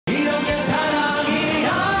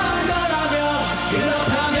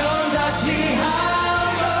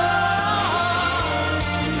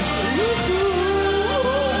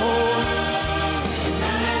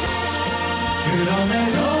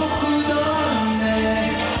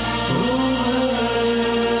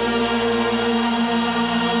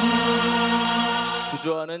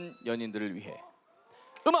연인들을 위해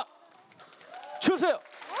음악 주세요.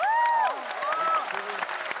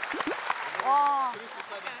 와,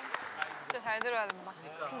 진짜 잘 들어야 된다.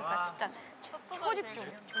 그러니까 진짜 초집중.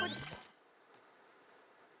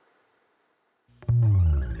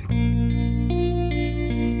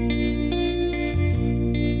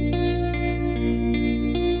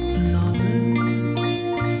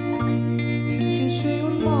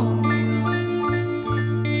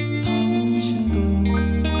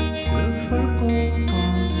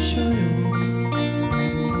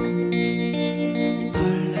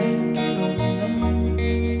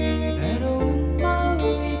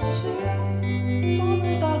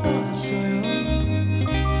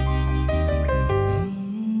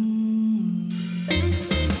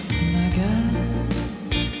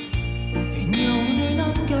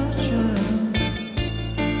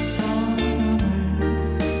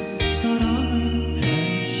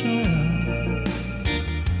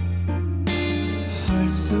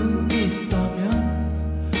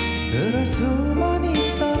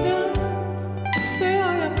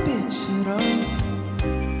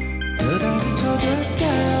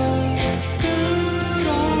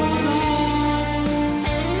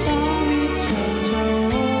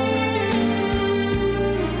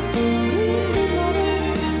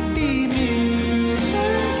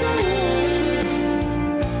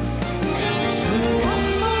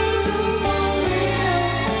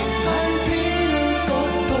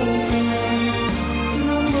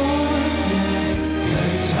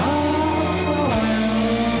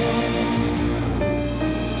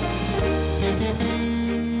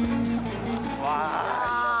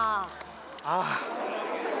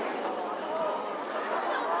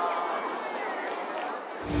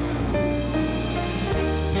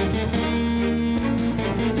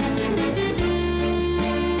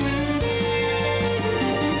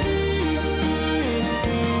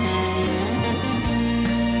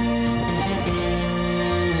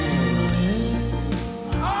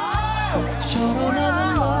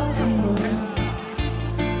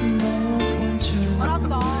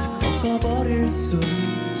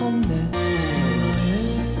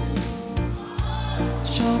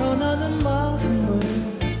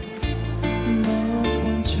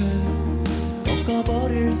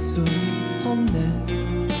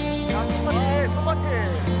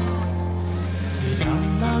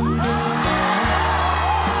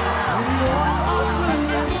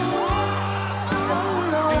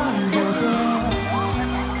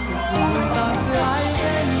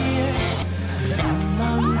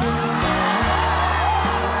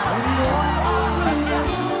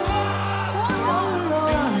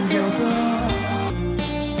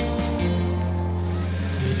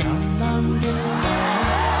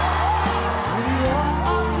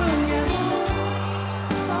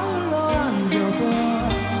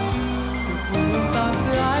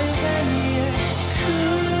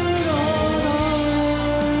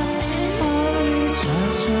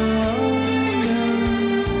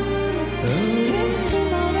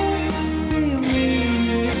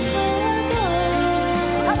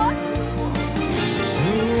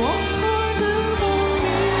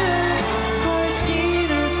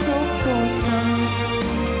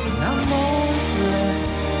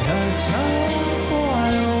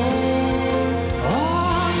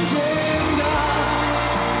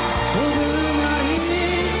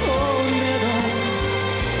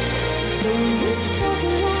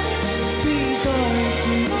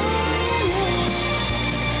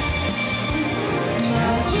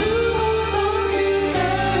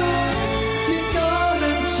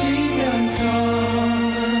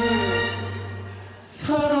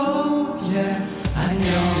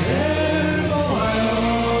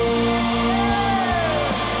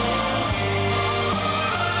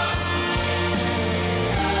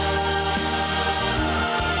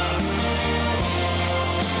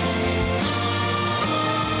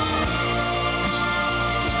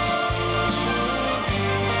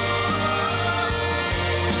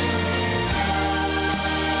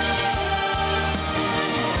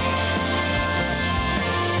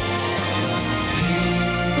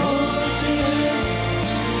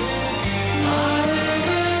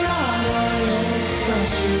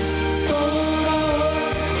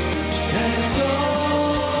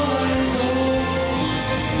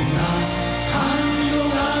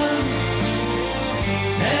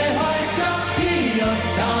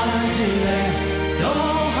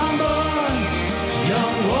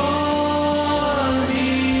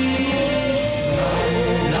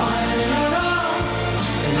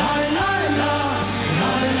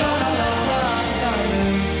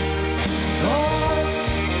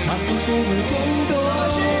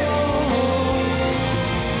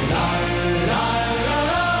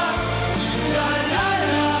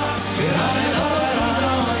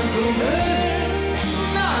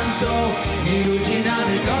 또 이루진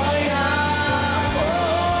않을 거야.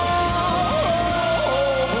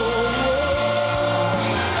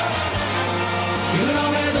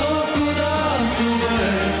 그럼에도 꾸던 꿈을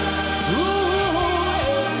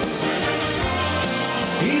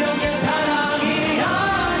이런 게 사랑이란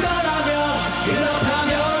거라면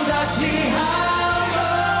그렇다면 다시 한번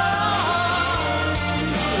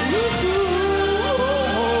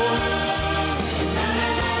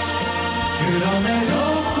그럼에도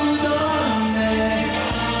꾸던 내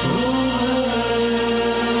꿈을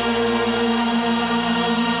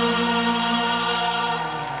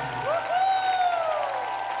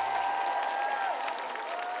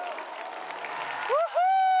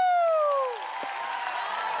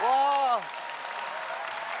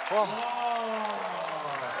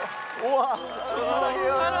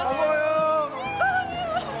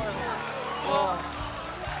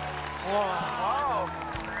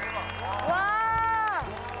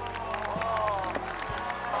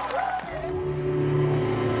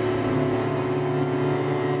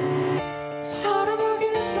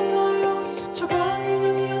사랑하긴 했었나요? 스쳐가는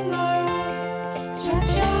인연이었나요?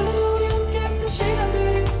 짧지 않은 우리 함께했던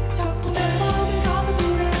시간들이 자꾸 내 마음을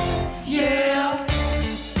가둬두네. Yeah.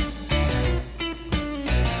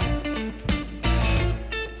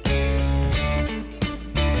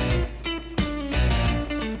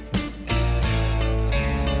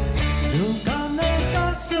 누가 내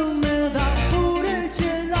가슴에다 불을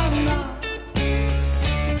질렀나?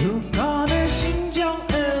 누가 내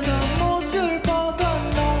심장에다 못을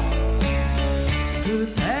박았나?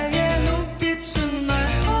 그대의 눈빛은 날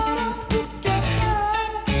알아붙게 해.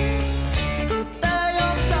 그때여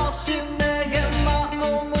다시 내게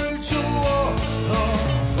마음을 주어.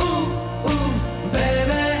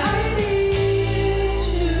 Baby I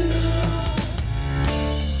need you.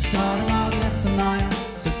 사랑하긴 했었나요?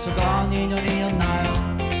 스쳐간 인연이었나요?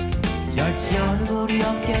 짧지 않은 우리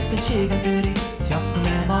함께했던 시간들이 자꾸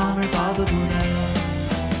내 마음을 가둬두네.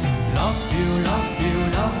 Love you, love you,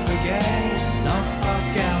 love again, love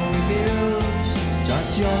again with you.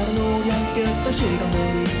 짧지 않은 우리 함께했던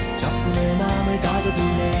시간들이 자꾸 내 마음을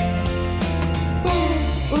가둬두네.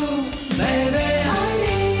 Baby I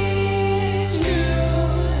need you.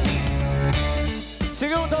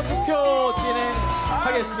 지금부터 투표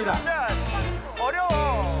진행하겠습니다.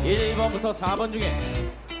 어려워. 1번부터 4번 중에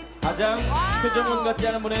가장 표정문 같지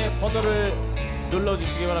않은 분의 번호를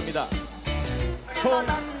눌러주시기 바랍니다. 총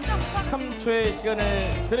 3초의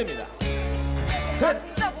시간을 드립니다. 셋,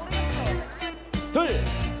 진짜 모르겠어. 둘,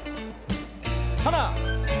 하나.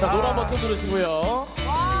 자, 노란 버튼 누르시고요.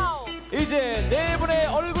 와우. 이제 네 분의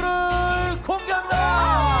얼굴을 공개합니다.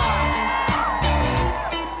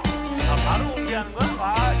 아, 바로 공개하는 거야?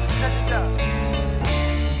 와, 진짜.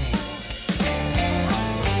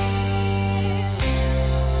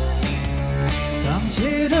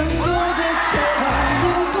 당신은 도대체가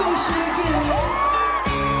누구시길래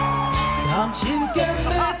당신께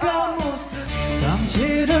내가 무슨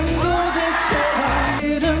당신은 도대체가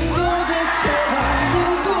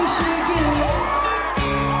누구시길래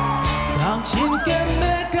당신께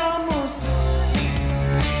내가 무슨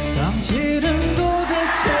당신은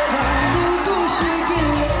도대체가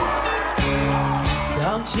누구시길래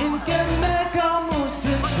당신께 내가 무슨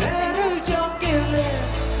죄를 졌길래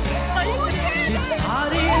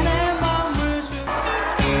쉽사리 내 맘을 주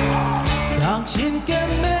당신께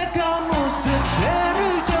내가 무슨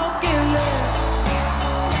죄를 졌길래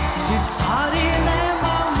쉽사리 내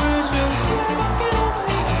맘을 준 죄밖에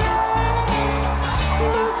없는데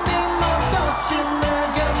눈빛만 다시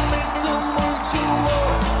내게 믿음을 주어.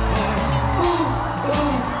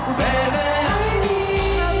 Baby I need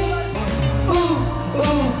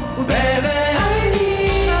Baby I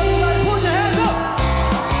need 보자 해줘.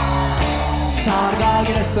 사랑하긴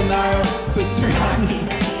했었나요? 스쳐가는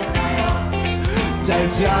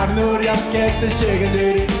짧지 않은 우리 함께했던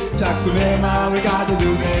시간들이 자꾸 내 마음을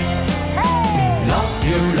가둬두네. Love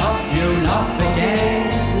you, love you, love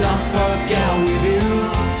again, love again with you.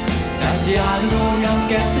 짧지 않은 우리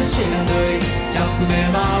함께했던 시간들이 자꾸 내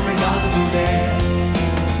마음을 가둬두네.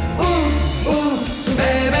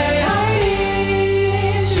 Baby I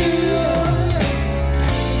need you.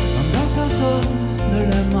 맘 같아서 널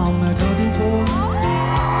내 마음에 가두고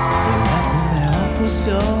내 품에 안고서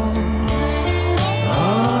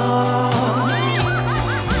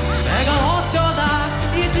내가 어쩌다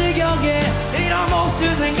이 지경에 이런 몹쓸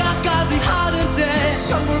생각까지 하는데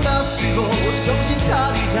선물 마시고 정신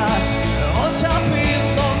차리자. 어차피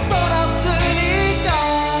넌 떠났으니까.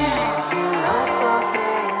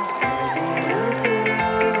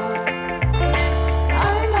 I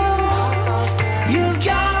know you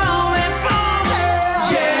got away from me.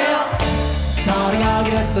 Yeah.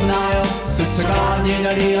 했었나요? 스쳐가는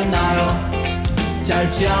인연이었나요?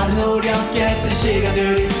 짧지 않은 우리 함께 했던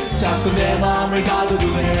시간들이 자꾸 내 마음을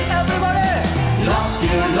가둬두네. Everybody! Love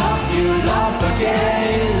you, love you, love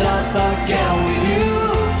again, love again with you.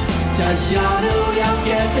 짧지 않은 우리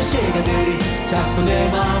함께 했던 시간들이 자꾸 내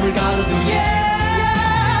마음을 가둬두네. Yeah!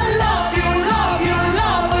 Love you, love you,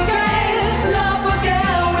 love again, love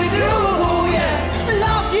again with you. Yeah!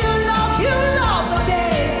 Love you, love you, love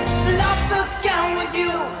again, love again with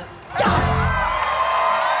you. Yes!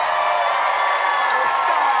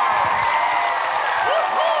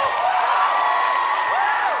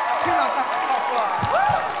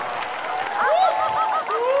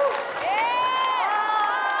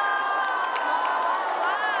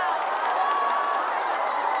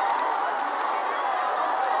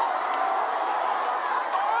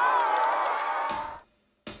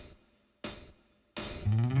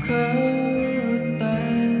 그때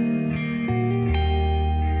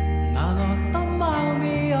난 어떤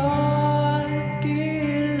마음이었길래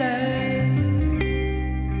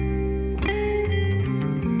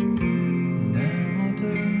내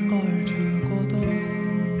모든 걸 주고도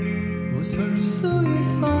웃을 수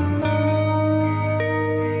있었나.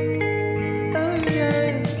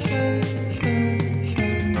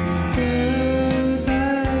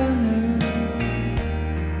 그대는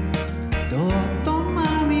또 어떤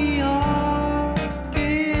마음이었길래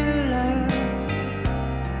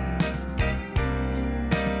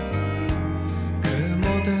그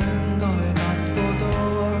모든 걸 갖고도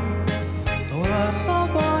돌아서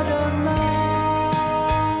버렸나.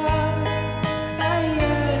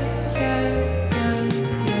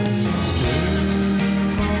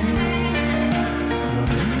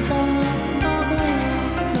 여름밤은 가고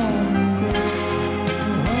남은 곳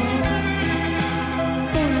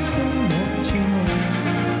볼품없지만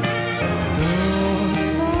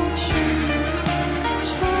또다시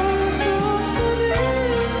찾아오는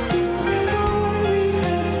걸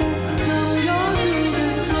위해서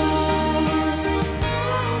남겨두겠어.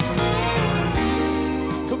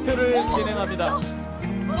 투표를 진행합니다.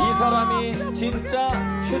 이 사람이 진짜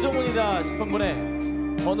최종훈이다 싶은 분의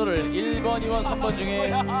번호를 1번, 2번, 3번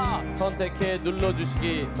중에 선택해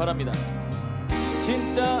눌러주시기 바랍니다.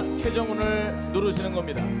 진짜 최종훈을 누르시는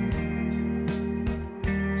겁니다.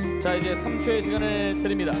 자, 이제 3초의 시간을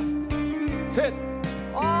드립니다. 셋,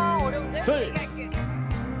 어려운데? 둘. 얘기할게.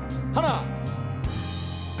 하나.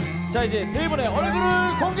 자, 이제 세 분의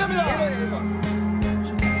얼굴을 공개합니다.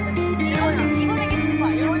 이번에 계시는 거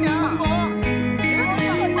아니에요?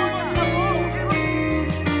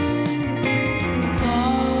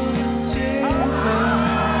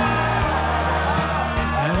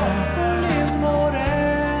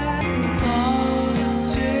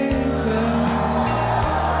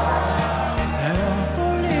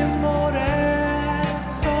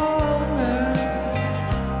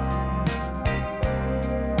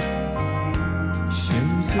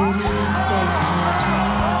 심술은 떨어지면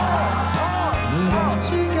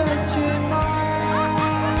무너지겠지만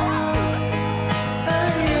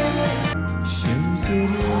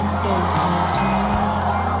심술은 떨어지면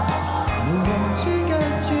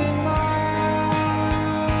무너지겠지만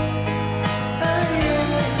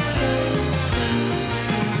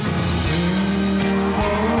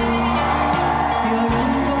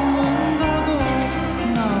여름밤은 가고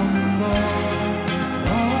남은 걸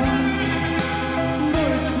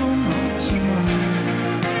볼품없지만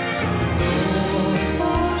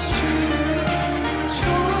또다시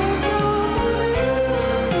찾아오는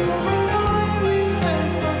걸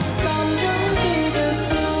위해서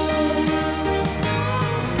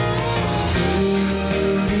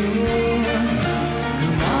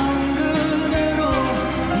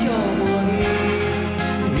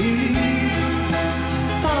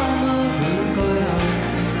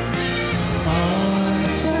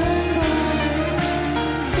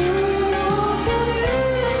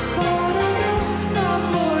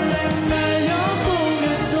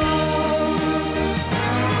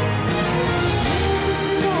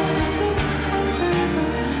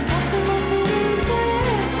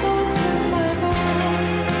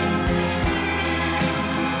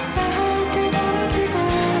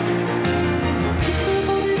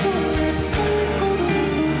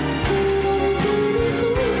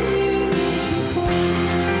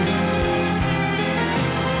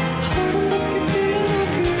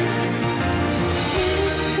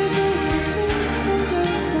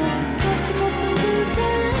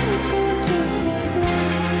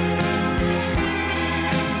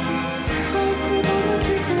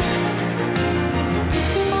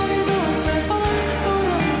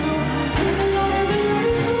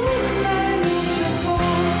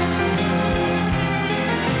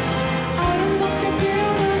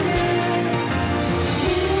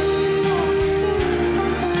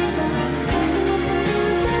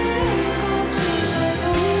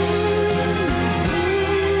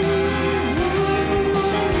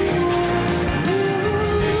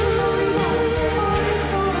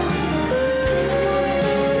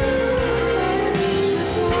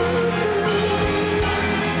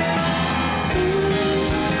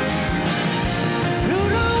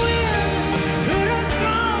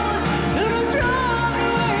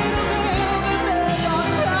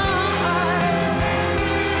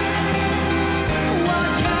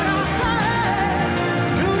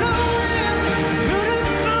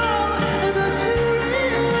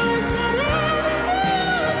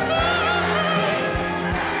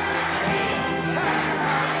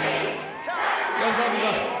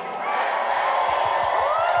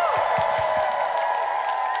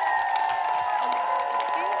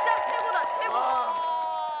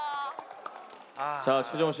자,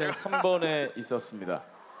 최정원 씨는 3번에 있었습니다.